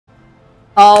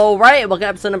Alright, welcome to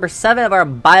episode number 7 of our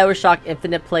Bioshock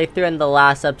Infinite playthrough. In the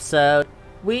last episode,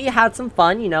 we had some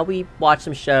fun, you know, we watched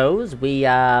some shows, we,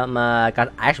 got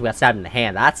stabbed in the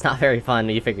hand. That's not very fun,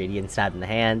 you figured you getting stabbed in the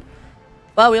hand.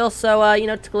 But we also, you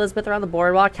know, took Elizabeth around the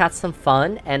boardwalk, had some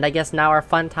fun, and I guess now our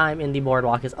fun time in the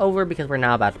boardwalk is over because we're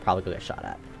now about to probably go get shot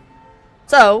at.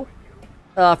 So,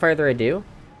 without further ado,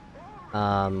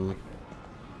 careful?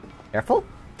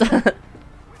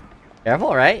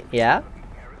 Careful, right? Yeah.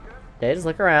 Okay, just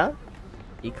look around.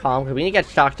 Be calm, because we need to get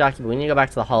Shock Jockey, but we need to go back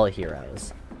to the Hall of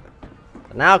Heroes.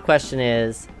 So now the question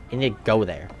is, you need to go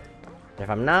there. If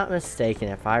I'm not mistaken,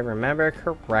 if I remember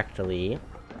correctly,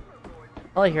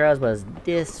 Hall of Heroes was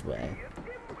this way.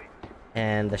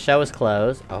 And the show is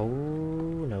closed. Oh,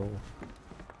 no.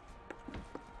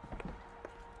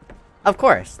 Of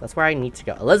course, that's where I need to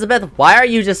go. Elizabeth, why are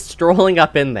you just strolling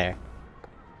up in there?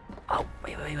 Oh,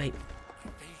 wait.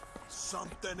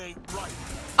 Something ain't right.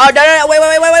 Oh, no,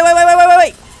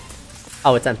 wait.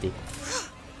 Oh, it's empty.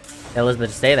 Elizabeth,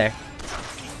 just stay there.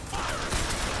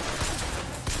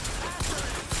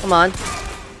 Come on.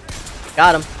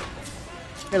 Got him.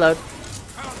 Reload.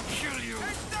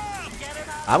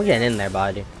 I'm getting in there,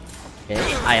 buddy. Okay,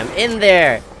 I am in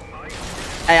there.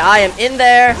 Hey, I am in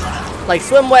there. Like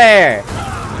swimwear.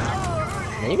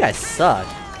 Man, you guys suck.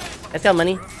 Guys got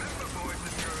money?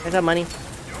 Guys got money?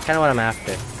 Kind of what I'm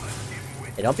after.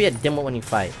 Hey, don't be a dimwit when you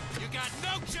fight.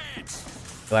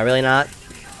 Do I really not?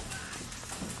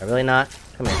 I really not?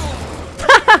 Come here.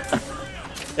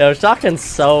 Yo, shotgun's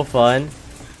so fun.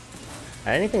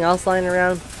 Alright, anything else lying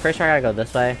around? Pretty sure I gotta go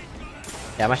this way.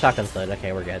 Yeah, my shotgun's loaded.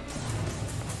 Okay, we're good.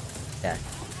 Yeah.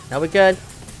 Now we good.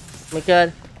 We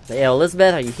good. Yo,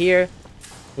 Elizabeth, are you here?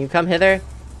 Can you come hither?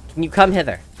 Can you come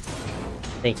hither?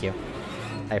 Thank you.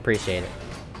 I appreciate it.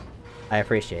 I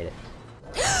appreciate it.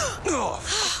 Oh,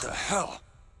 what the hell?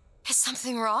 Is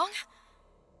something wrong?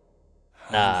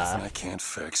 Nothing I can't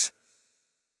fix.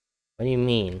 What do you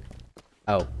mean?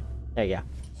 Oh, there you go.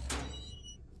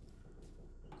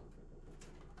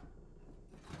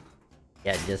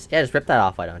 Yeah, just rip that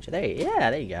off, why don't you? There you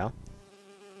go.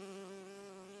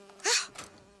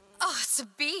 Oh, it's a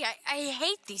bee. I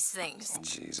hate these things.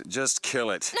 Jeez, just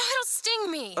kill it. No, it'll sting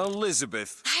me.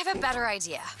 Elizabeth. I have a better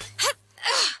idea.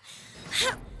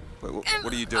 Wait, what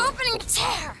are you doing? Opening a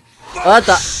tear. What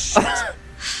the?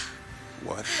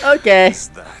 What? Okay. Is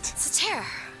that? It's a tear.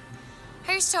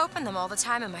 I used to open them all the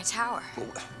time in my tower.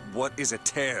 What is a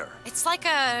tear? It's like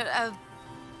a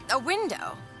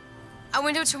window. A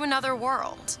window to another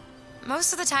world.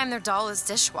 Most of the time they're dull as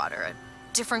dishwater, a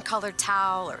different colored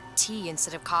towel or tea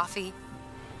instead of coffee.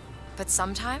 But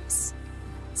sometimes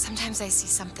I see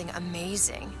something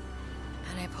amazing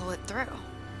and I pull it through.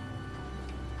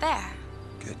 There.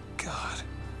 Good God.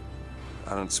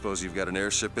 I don't suppose you've got an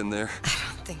airship in there? I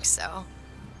don't think so.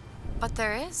 But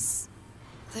there is.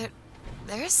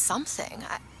 There is something.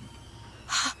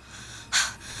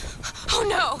 Oh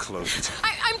no! Close it.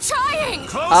 I'm trying!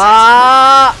 Close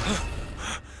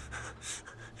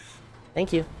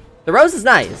Thank you. The rose is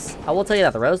nice. I will tell you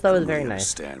that. The rose, though, is very nice. I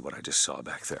understand what I just saw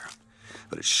back there.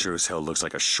 But it sure as hell looks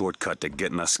like a shortcut to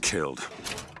getting us killed.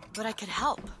 But I could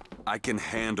help. I can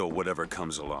handle whatever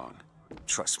comes along.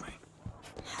 Trust me.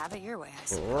 Have it your way, I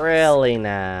suppose. Really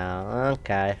now?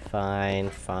 Okay, fine.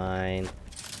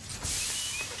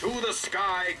 To the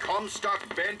sky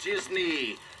Comstock bent his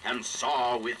knee, and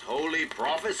saw with holy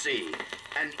prophecy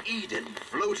an Eden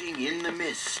floating in the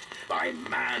mist, by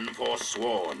man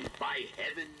forsworn, by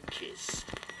heaven kissed.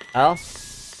 Oh?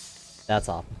 That's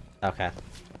all. Okay.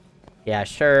 Yeah,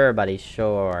 sure, buddy,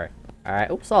 sure.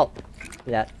 Alright, oops, salt.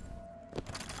 Do that.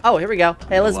 Oh, here we go.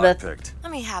 Hey, Elizabeth.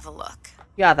 Let me have a look.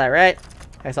 You got that, right?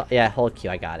 I saw. Yeah, hold Q,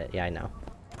 I got it. Yeah, I know.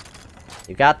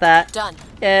 You got that? Done.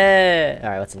 Yeah.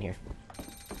 Alright, what's in here?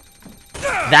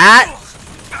 That?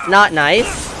 Not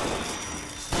nice.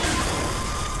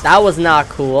 That was not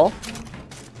cool.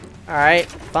 Alright,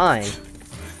 fine.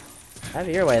 Have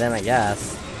it your way then, I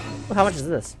guess. Oh, how much is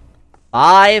this?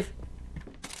 5?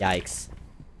 Yikes.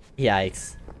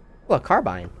 Yikes. Oh, a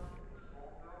carbine.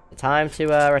 Time to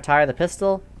retire the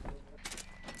pistol?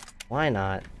 Why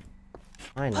not?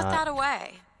 Why not? Put that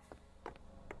away.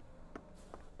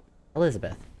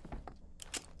 Elizabeth.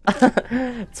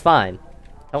 It's fine.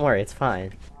 Don't worry, it's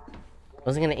fine. I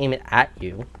wasn't gonna aim it at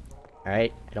you.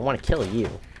 Alright? I don't want to kill you.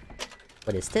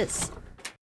 What is this?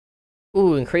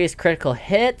 Ooh, increased critical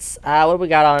hits. What do we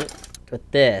got on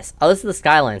with this? Oh, this is the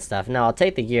Skyline stuff. No, I'll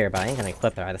take the gear, but I ain't gonna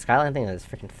equip it. Right? The Skyline thing is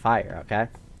freaking fire, okay?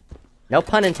 No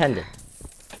pun intended.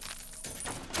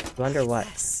 Wonder what?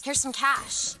 Here's some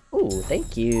cash. Ooh,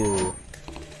 thank you.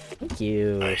 Thank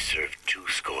you. I served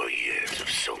 20 years of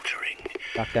soldiering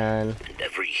Shotgun. And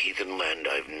every heathen land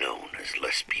I've known is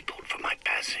less peopled for my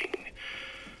passing.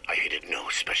 I hated no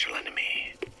special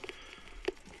enemy.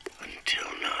 Until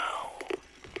now.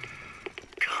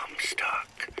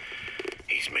 Comstock.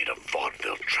 He's made a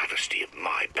vaudeville travesty of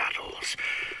my battles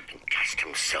and cast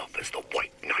himself as the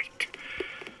White Knight.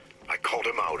 I called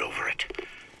him out over it,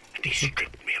 and he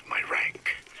stripped me of my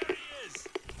rank.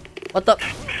 What the?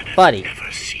 Buddy.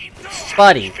 Never seen the savage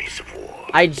Buddy. face of war,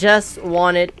 I just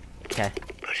wanted... Okay.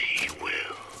 but he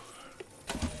will.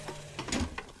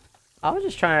 I was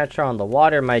just trying to turn on the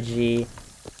water, my G.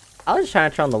 I was just trying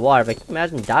to turn on the water, but can you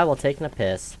imagine die while taking a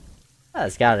piss?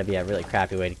 That's gotta be a really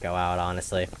crappy way to go out,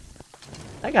 honestly.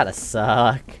 That gotta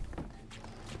suck.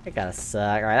 That gotta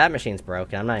suck. Alright, that machine's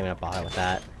broken. I'm not even gonna bother with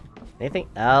that. Anything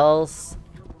else?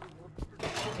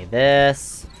 Okay,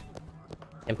 this.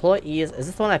 Employees. Is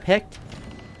this the one I picked?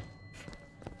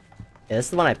 Yeah, this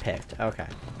is the one I picked. Okay.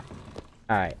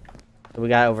 Alright. So we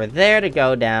got over there to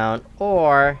go down.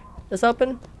 Or... This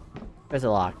open? Or is it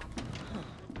locked?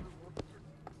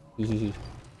 Hehehe.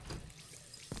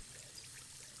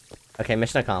 Okay,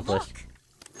 mission accomplished.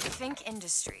 Look, Fink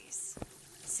Industries.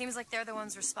 Seems like they're the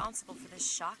ones responsible for this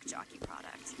shock jockey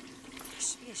product. They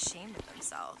should be ashamed of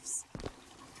themselves.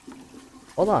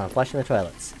 Hold on, I'm flushing the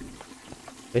toilets.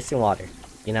 Wasting water,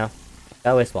 you know?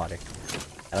 Gotta waste water.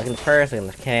 I look in the purse, look in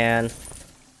the can.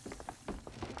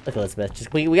 Look, Elizabeth,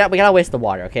 just we gotta waste the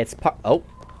water, okay? Oh!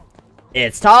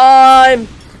 It's time!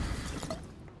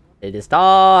 It is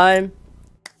time!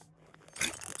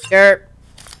 Here!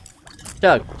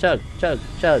 Chug, chug, chug,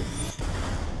 chug.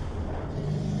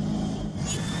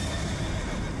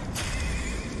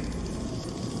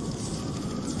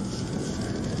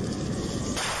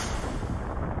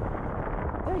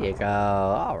 There you go.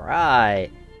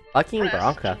 Alright. Fucking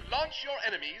Bronco. Launch your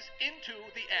enemies into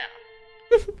the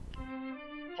air.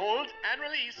 Hold and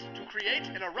release to create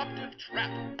an eruptive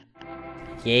trap.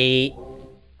 Yeet.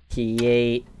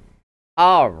 Yeet.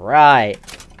 Alright.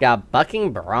 Got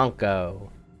Bucking Bronco.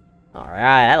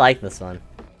 Alright, I like this one.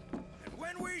 And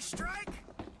when we strike,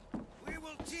 we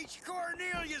will teach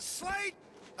Cornelius Slate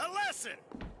a lesson.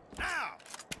 Now,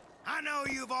 I know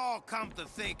you've all come to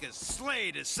think of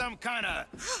Slate as some kind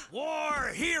of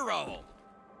war hero.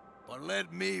 But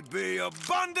let me be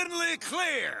abundantly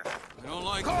clear. I don't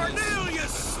like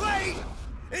Cornelius Slate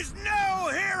is no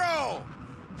hero.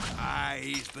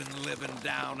 He's been living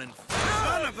down in...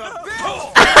 Son of a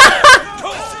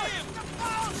bitch!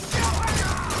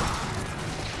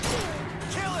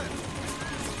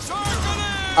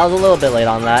 I was a little bit late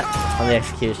on that, on the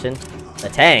execution. The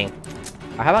Tang.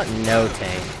 Or how about no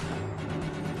Tang?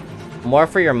 More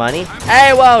for your money?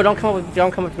 Hey, whoa! Don't come up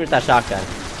to me with that shotgun.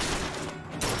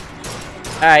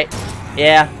 All right.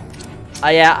 Yeah.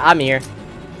 Yeah. I'm here.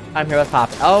 I'm here with Pop.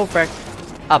 Oh, frick.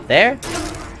 Up there,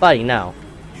 buddy? No.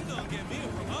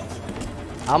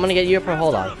 I'm gonna get you a pro.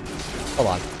 Hold on. Hold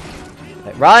on.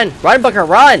 Wait, run! Run, Booker!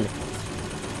 Run!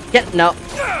 Get no.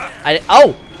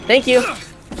 Oh! Thank you.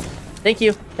 Thank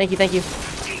you. Thank you. Thank you.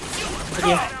 Thank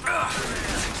you.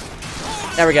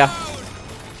 There we go.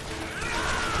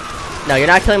 No, you're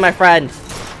not killing my friend.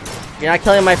 You're not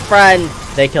killing my friend.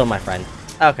 They killed my friend.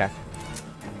 Okay.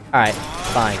 Alright,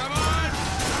 fine.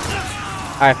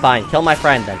 Alright, fine. Kill my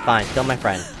friend then. Fine, kill my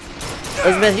friend.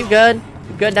 Elizabeth, you good?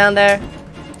 You good down there?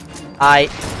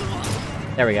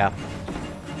 There we go.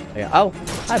 There we go. Oh,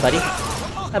 hi, buddy.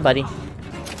 Hi, buddy.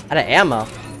 Out of ammo.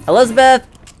 Elizabeth!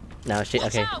 No, she...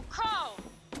 Okay.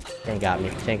 She ain't got me.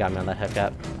 She ain't got me on that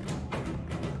hookup.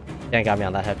 She ain't got me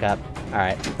on that hookup.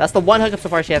 Alright. That's the one hookup so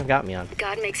far she hasn't got me on.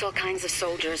 God makes all kinds of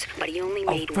soldiers, but he only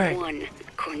made one,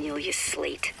 Cornelius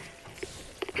Slate.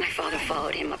 My father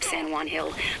followed him up San Juan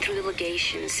Hill through the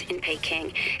legations in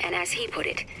Peking, and as he put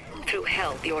it, through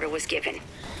hell the order was given.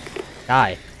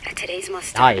 Die. At today's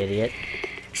muster, Die, idiot.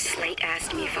 Slate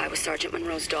asked me if I was Sergeant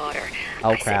Monroe's daughter. Oh,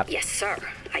 I crap. said, yes, sir,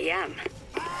 I am.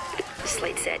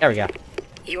 Slate said, There we go.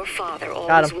 your father Got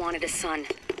always him. wanted a son.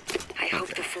 I hope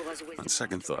the fool has wisdom. On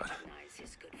second thought,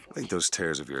 I think those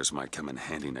tears of yours might come in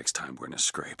handy next time we're in a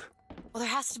scrape. Well, there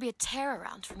has to be a tear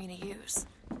around for me to use.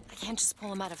 I can't just pull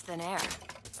them out of thin air.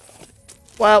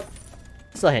 Well,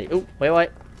 still handy. Ooh, wait.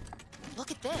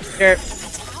 Look at this. Here. A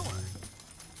tower.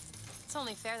 It's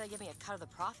only fair they give me a cut of the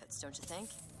profits, don't you think?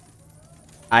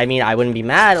 I mean, I wouldn't be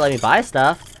mad. Let me buy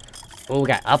stuff. Ooh, we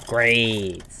got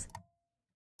upgrades.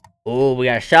 Ooh, we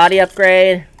got a shoddy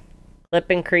upgrade. Clip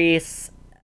increase.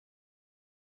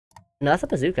 No, that's a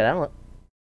bazooka. That don't look...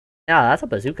 No, that's a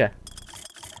bazooka.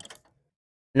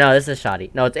 No, this is shoddy.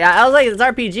 No, it's... I was like, it's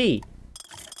RPG.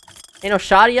 Ain't no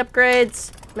shoddy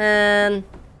upgrades. Man.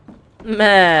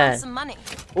 Got some money.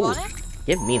 Ooh, Want it?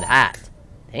 give me that.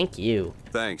 Thank you.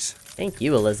 Thanks. Thank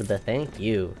you, Elizabeth. Thank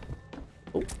you.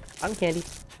 Oh, I'm candy.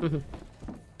 Alright,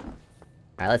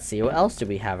 let's see. What else do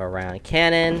we have around?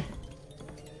 Cannon.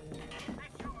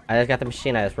 I just got the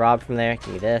machine I just robbed from there. Give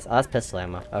me this. Oh, that's pistol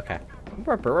ammo. Okay.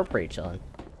 We're pretty chilling.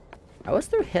 Alright, what's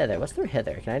through hither? What's through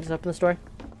hither? Can I just open this door?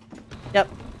 Yep.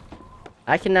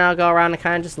 I can now go around and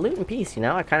kind of just loot in peace, you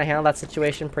know? I kind of handled that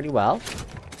situation pretty well.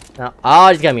 Now, oh,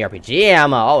 he's got me RPG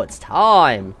ammo. Oh, it's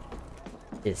time.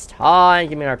 It's time.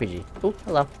 Give me an RPG. Ooh,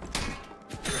 hello.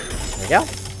 There you go.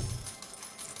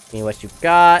 Give me what you've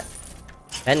got.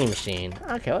 Vending machine.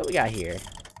 Okay, what we got here?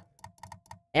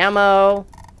 Ammo.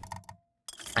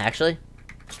 Actually.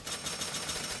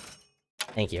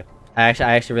 Thank you. I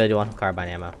actually really do want some carbine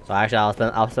ammo. So actually,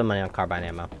 I'll spend money on carbine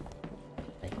ammo.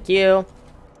 Thank you.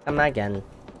 Come on again.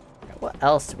 What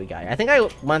else do we got here? I think I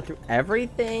went through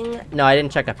everything. No, I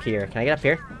didn't check up here. Can I get up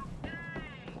here?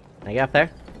 Can I get up there?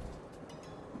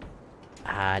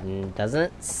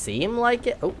 Doesn't seem like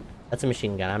it. Oh, that's a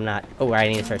machine gun. I'm not. Oh, I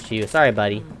need to search you. Sorry,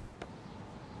 buddy.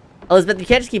 Elizabeth, you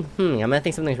can't just keep. I'm gonna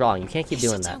think something's wrong. You can't keep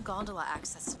doing that. Gondola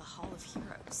access to the Hall of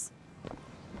Heroes. Can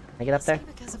I get up there?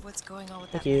 Because of what's going on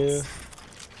with Thank that you. mess.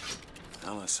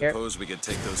 Well, I suppose we could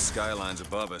take those skylines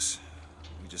above us.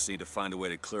 We just need to find a way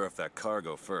to clear off that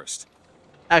cargo first.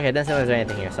 Okay, doesn't seem like there's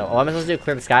anything here. So, what am I supposed to do?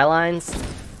 Clear the skylines?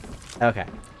 Okay.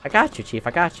 I got you, Chief.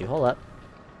 I got you. Hold up.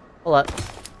 Hold up.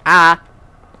 Ah!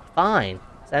 Fine.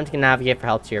 Sam can navigate for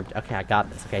help to your... Okay, I got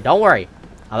this. Okay, don't worry.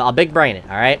 I'll big brain it,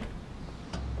 alright?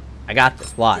 I got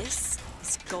this. Watch. This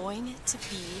is going to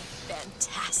be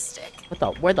fantastic. What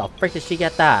the... Where the frick did she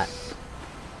get that?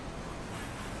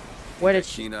 Where did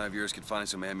she... Keen eye of yours could find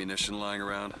some ammunition lying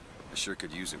around. I sure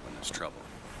could use it when there's trouble.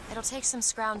 It'll take some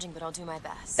scrounging, but I'll do my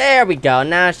best. There we go.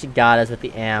 Now she got us with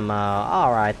the ammo.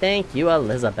 Alright, thank you,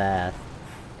 Elizabeth.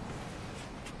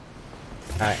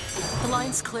 Alright. The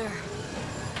line's clear.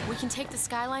 We can take the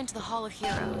skyline to the Hall of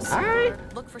Heroes. Alright. Or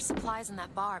look for supplies in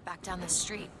that bar back down the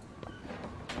street.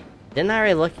 Didn't I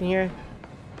already look in here?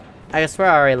 I swear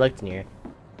I already looked in here.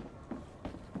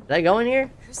 Did I go in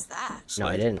here? Who's that? No,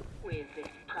 I didn't.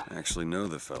 I actually know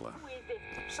the fella.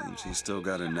 Seems he's still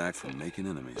got a knack for making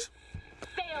enemies.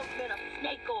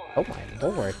 Oh my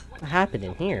lord. What happened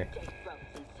in here?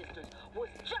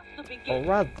 Oh,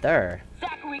 right there.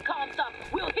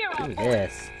 Do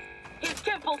this.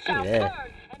 Do this.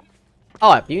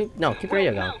 Oh, you... No, keep the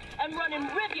radio going.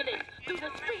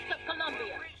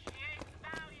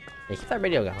 Yeah, keep that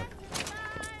radio going.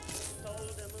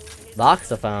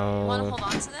 Voxophone. Wanna hold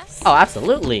on to this? Oh,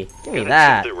 absolutely. Give me And it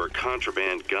that. said there were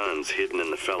contraband guns hidden in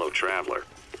the fellow traveler.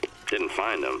 Didn't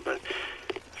find them, but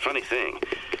funny thing,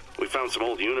 we found some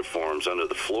old uniforms under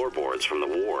the floorboards from the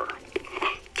war.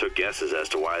 Took guesses as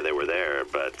to why they were there,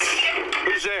 but...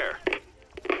 Who's there?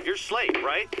 You're Slate,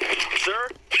 right? Sir?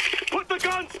 Put the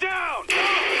guns down!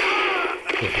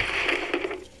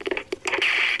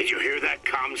 Did you hear that,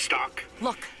 Comstock?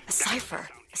 Look, a cipher.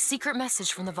 A secret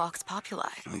message from the Vox Populi.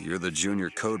 You're the junior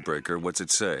codebreaker. What's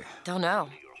it say? Don't know.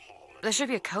 There should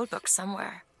be a code book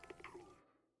somewhere.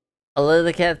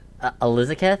 Elizabeth can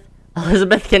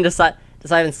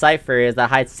decide in ciphers that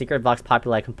hides secret Vox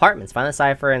Populi compartments. Find the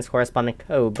cipher and its corresponding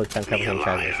code books on cover hidden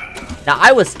treasures. Now,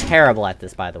 I was terrible at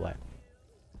this, by the way.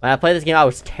 When I played this game, I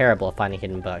was terrible at finding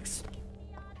hidden books.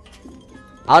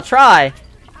 I'll try,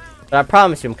 but I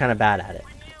promise you I'm kind of bad at it.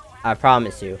 I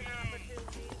promise you.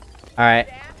 Alright,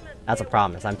 that's a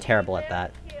promise. I'm terrible at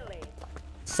that.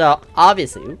 So,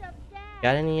 obviously... Ooh,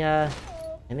 got any,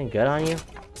 anything good on you?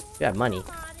 You have money.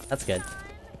 That's good.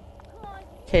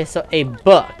 Okay, so a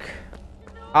book.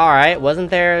 Alright,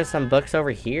 wasn't there some books over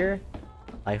here?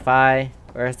 Like,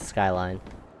 where's the skyline?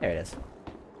 There it is.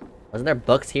 Wasn't there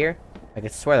books here? I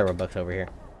could swear there were books over here.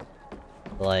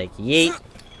 Like, yeet.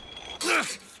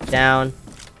 Down.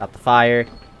 Stop the fire.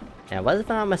 And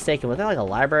if I'm not mistaken, was there like a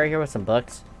library here with some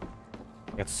books?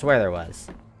 I could swear there was.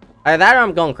 Either that or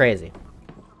I'm going crazy.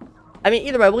 I mean,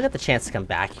 either way, we'll get the chance to come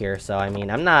back here, so, I mean,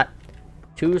 I'm not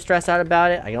too stressed out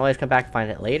about it. I can always come back and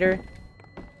find it later.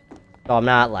 So I'm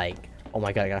not like, oh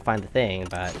my god, I gotta find the thing,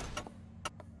 but...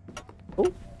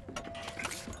 Ooh.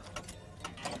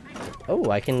 Oh,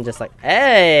 I can just like,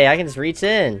 hey, I can just reach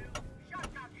in.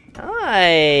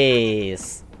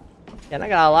 Nice. Yeah, and I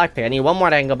got a lockpick. I need one more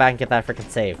and I can go back and get that freaking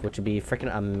save, which would be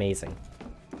freaking amazing.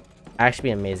 Actually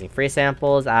be amazing. Free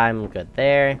samples, I'm good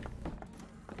there.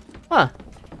 Huh.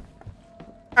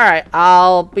 Alright,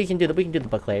 we can do the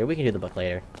book later. We can do the book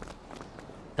later.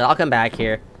 So I'll come back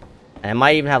here. And I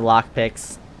might even have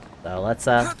lockpicks. So let's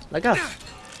let go.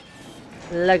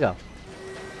 Let go.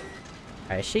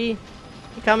 Alright, she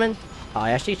coming? Oh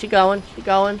yeah, she going. She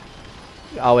going.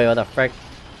 Oh wait, what the frick?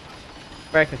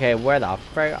 frick? Okay, where the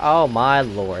frick? Oh my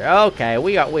lord. Okay,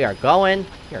 we are going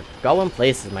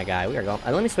places, my guy. We are going.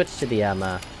 Let me switch to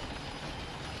the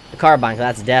carbine, 'cause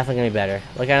that's definitely gonna be better.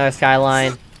 Look at our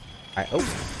skyline. All right. Oh,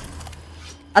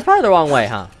 that's probably the wrong way,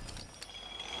 huh?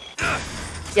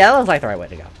 Yeah, that looks like the right way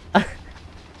to go.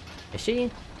 Is she?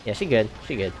 Yeah, she good.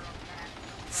 She good.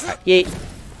 All right, yeet.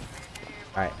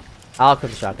 All right, I'll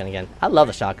equip the shotgun again. I love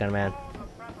the shotgun, man.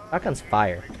 Shotgun's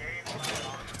fire.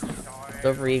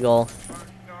 Silver Eagle.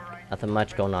 Nothing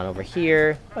much going on over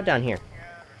here. What down here?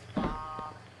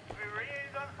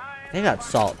 They got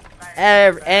salt.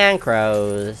 And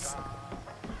crows.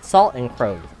 Salt and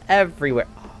crows. Everywhere.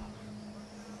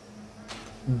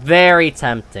 Very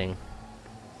tempting.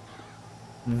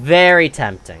 Very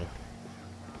tempting.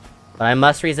 But I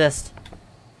must resist.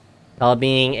 While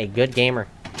being a good gamer.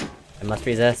 I must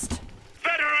resist.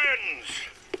 Veterans!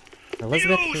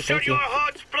 Elizabeth, you thank shed you. your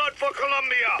heart's blood for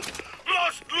Columbia!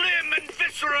 Lost limb and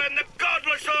viscera in the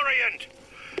godless Orient!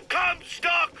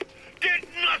 Comstock did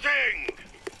nothing!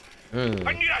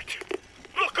 And yet,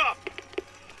 look up!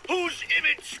 Whose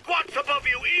image squats above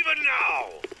you even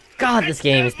now? God, this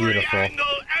game is Every beautiful. angle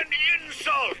and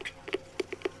insult!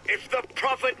 If the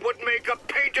prophet would make a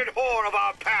painted whore of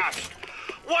our past,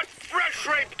 what fresh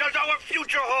rape does our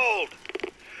future hold?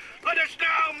 Let us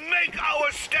now make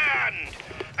our stand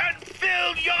and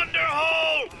fill yonder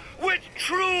hole with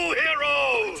true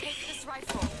heroes! Take this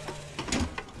rifle.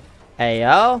 Hey,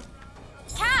 yo.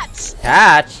 Catch!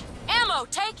 Catch? Ammo,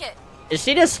 take it! Is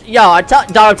she just... Yo,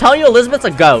 dog, I'm telling you, Elizabeth's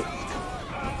a goat.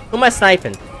 Who am I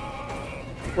sniping?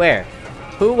 Where?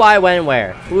 Who, why, when,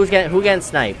 where? Who getting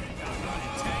sniped?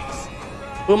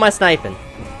 Who am I sniping?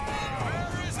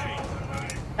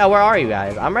 Yeah, where are you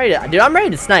guys? I'm ready to... Dude, I'm ready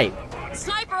to snipe.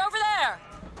 Sniper over there!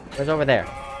 Where's over there?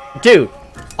 Dude!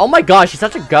 Oh my gosh, she's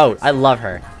such a goat. I love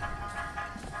her.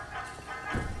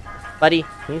 Buddy,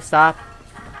 can you stop?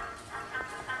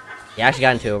 You actually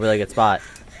got into a really good spot.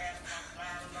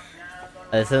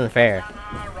 This isn't fair.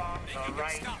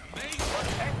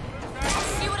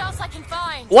 See what else I can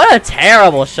find. What a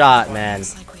terrible shot, man.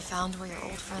 Looks like we found where your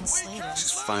old friend Slade is.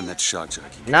 Just find that shock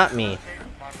jockey. Not me.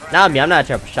 Not me, I'm not a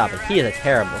terrible shot, but he is a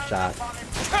terrible shot.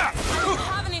 I don't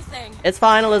have anything. It's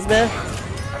fine, Elizabeth.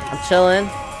 I'm chilling.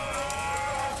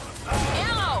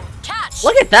 Ammo, catch!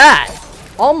 Look at that!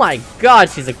 Oh my god,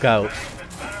 she's a goat.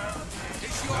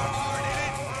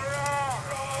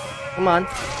 Come on.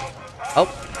 Oh.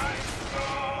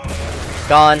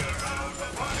 Gone.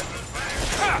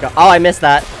 Oh, I missed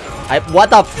that. What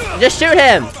the just shoot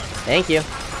him! Thank you.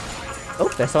 Oh,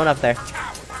 there's someone up there.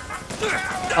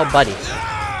 Oh, buddy.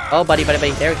 Oh, buddy.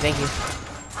 There, thank you.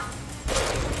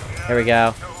 There we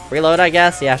go. Reload, I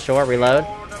guess? Yeah, sure, reload.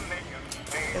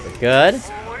 Okay, we're good.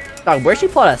 Dog, where'd she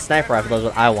pull out a sniper rifle? That's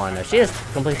what I want to know. She just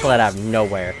completely pulled that out of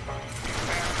nowhere.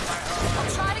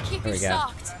 I'll try to keep There you we go.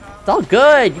 stocked. It's all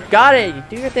good. You got it. You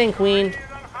do your thing, Queen.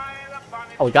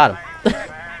 Oh, we got him.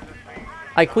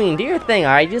 Alright, Queen, do your thing,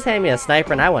 alright? You just handed me a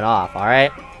sniper and I went off,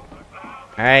 alright?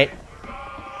 Alright.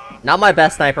 Not my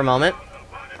best sniper moment.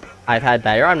 I've had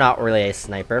better. I'm not really a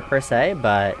sniper, per se,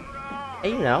 but...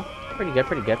 Hey, you know. Pretty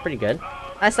good.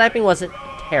 My sniping wasn't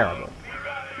terrible.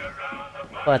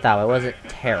 Put it that way, it wasn't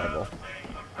terrible.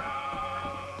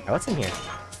 Alright, what's in here?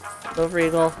 Silver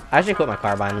Eagle. I actually quit my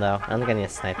carbine, though. I don't think I need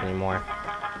to snipe anymore.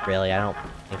 Really, I don't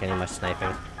think I need much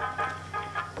sniping.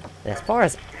 As far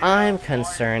as I'm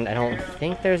concerned, I don't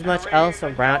think there's much else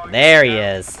around. There he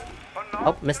is.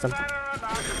 Oh, missed him.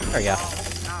 There we go.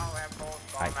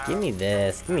 Alright, give me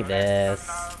this. Give me this.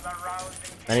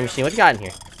 Vending machine, what you got in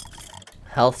here?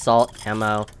 Health, salt,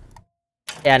 ammo.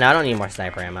 Yeah, no, I don't need more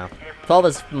sniper ammo. 12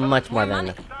 is much more than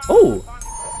enough. Ooh!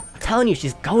 I'm telling you,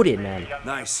 she's goated, man.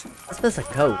 Nice. This is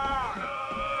a goat.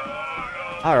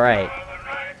 Alright.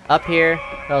 Up here,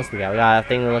 what else we got? We got a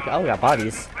thing to look. Oh, we got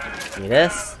bodies. Give me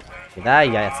this. Give me that.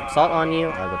 You got some salt on you.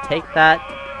 I will take that.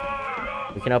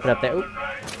 We can open up there. Oop.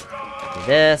 Give me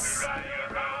this.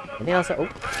 Anything else? Oh,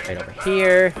 right over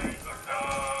here.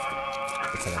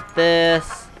 Get some of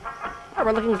this. Oh,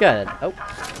 we're looking good. Oh.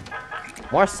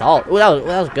 More salt. Ooh, that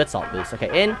was a good salt boost.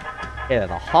 Okay, in. Okay,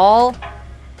 the Hall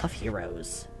of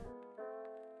Heroes.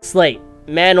 Slate.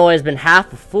 Man always been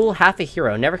half a fool, half a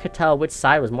hero. Never could tell which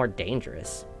side was more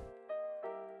dangerous.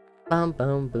 Bum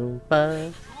bum boom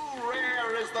bum.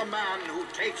 Rare is the man who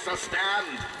takes a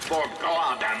stand for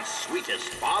God and sweetest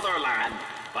fatherland.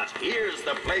 But here's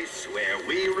the place where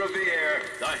we revere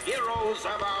the heroes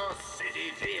of our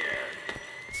city dear.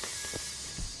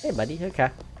 Hey, buddy. Okay.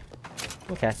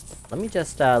 Okay. Let me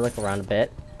just look around a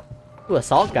bit. Ooh,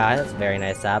 assault guy. That's a very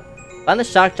nice app. Find the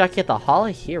shock jockey at the Hall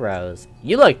of Heroes.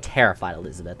 You look terrified,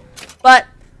 Elizabeth. But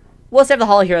we'll save the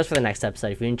Hall of Heroes for the next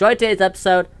episode. If you enjoyed today's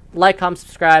episode, like, comment,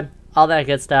 subscribe, all that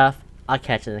good stuff. I'll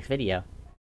catch you in the next video.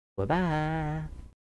 Bye-bye.